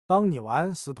当你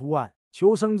玩使徒安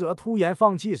求生者突然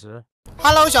放弃时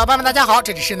 ，Hello， 小伙伴们，大家好，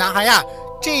这里是男孩呀。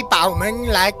这一把我们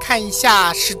来看一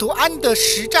下使徒安的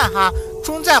实战哈。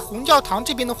中在红教堂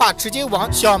这边的话，直接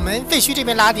往小门废墟这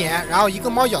边拉点，然后一个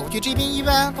猫咬过去，这边一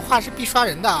般的话是必刷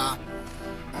人的啊。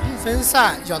分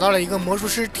散咬到了一个魔术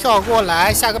师，跳过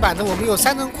来，下个板子我们有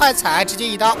3层快踩，直接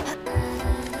一刀。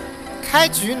开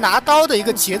局拿刀的一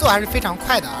个节奏还是非常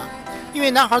快的啊。因为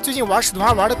男孩最近玩使徒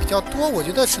安玩的比较多，我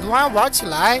觉得使徒安玩起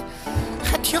来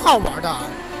还挺好玩的，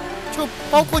就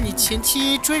包括你前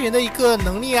期追人的一个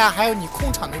能力啊，还有你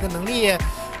控场的一个能力，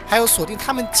还有锁定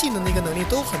他们技能的一个能力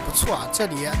都很不错啊。这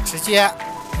里直接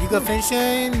一个分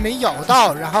身没咬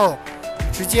到，然后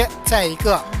直接再一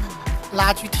个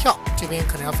拉锯跳，这边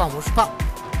可能要放魔术棒，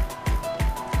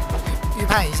预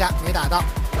判一下没打到，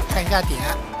看一下点，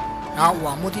然后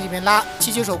往墓地这边拉，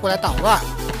气球手过来捣乱。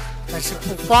但是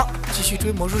不慌，继续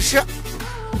追魔术师。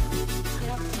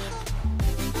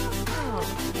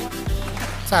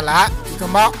再来一个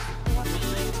猫，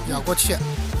咬过去，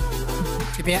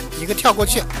这边一个跳过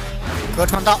去，隔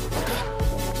窗刀。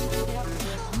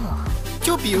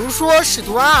就比如说使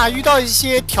徒安啊，遇到一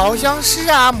些调香师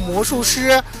啊、魔术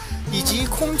师，以及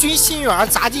空军新员、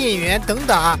杂技演员等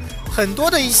等啊，很多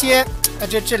的一些，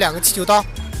这2个气球刀，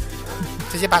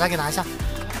直接把它给拿下。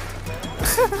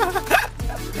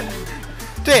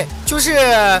对，就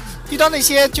是遇到那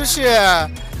些就是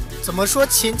怎么说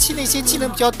前期那些技能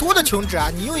比较多的穷子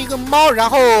啊，你用一个猫，然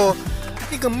后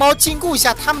那个猫禁锢一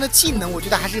下他们的技能，我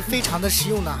觉得还是非常的实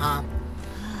用的哈。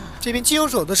这边机油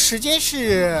手的时间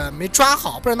是没抓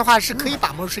好，不然的话是可以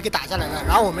把魔术师给打下来的。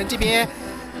然后我们这边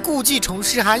故技重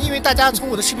施哈，因为大家从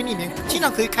我的视频里面经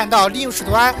常可以看到，利用使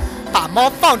徒安把猫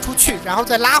放出去，然后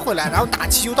再拉回来，然后打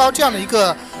气球刀这样的一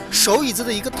个手椅子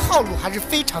的一个套路，还是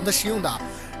非常的实用的。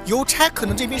邮差可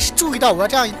能这边是注意到我要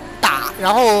这样打，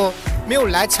然后没有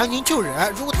来强行救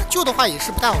人。如果他救的话，也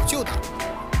是不太好救的。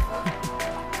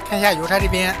看一下邮差这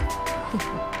边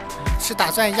是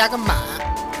打算压个满，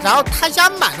然后他压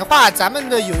满的话，咱们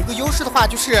的有一个优势的话，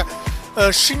就是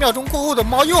10秒钟过后的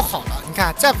猫又好了。你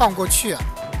看，再放过去，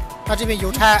那这边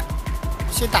邮差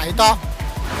先打一刀，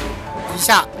一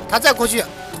下他再过去，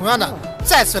同样的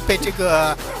再次被这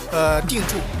个定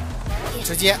住，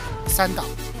直接3倒。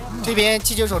这边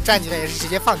气球手站起来也是直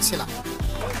接放弃了，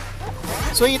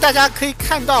所以大家可以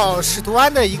看到使徒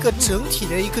安的一个整体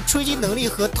的一个追击能力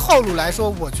和套路来说，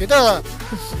我觉得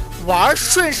玩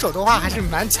顺手的话还是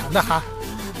蛮强的哈。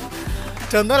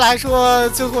整的来说，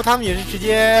最后他们也是直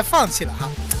接放弃了哈。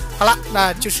好了，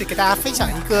那就是给大家分享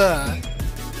一个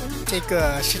这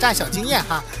个实战小经验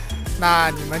哈。那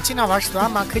你们经常玩使徒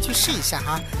安吗？可以去试一下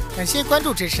哈。感谢关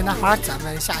注支持男孩，咱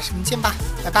们下视频见吧，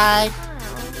拜拜。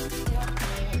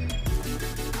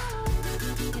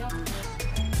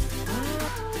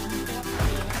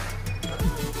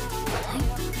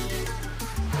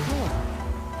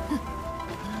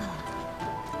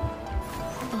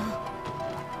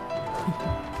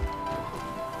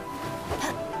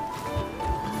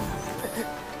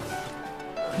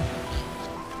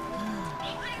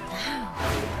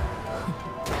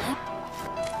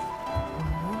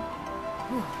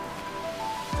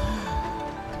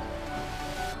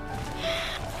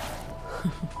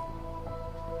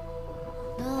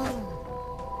No.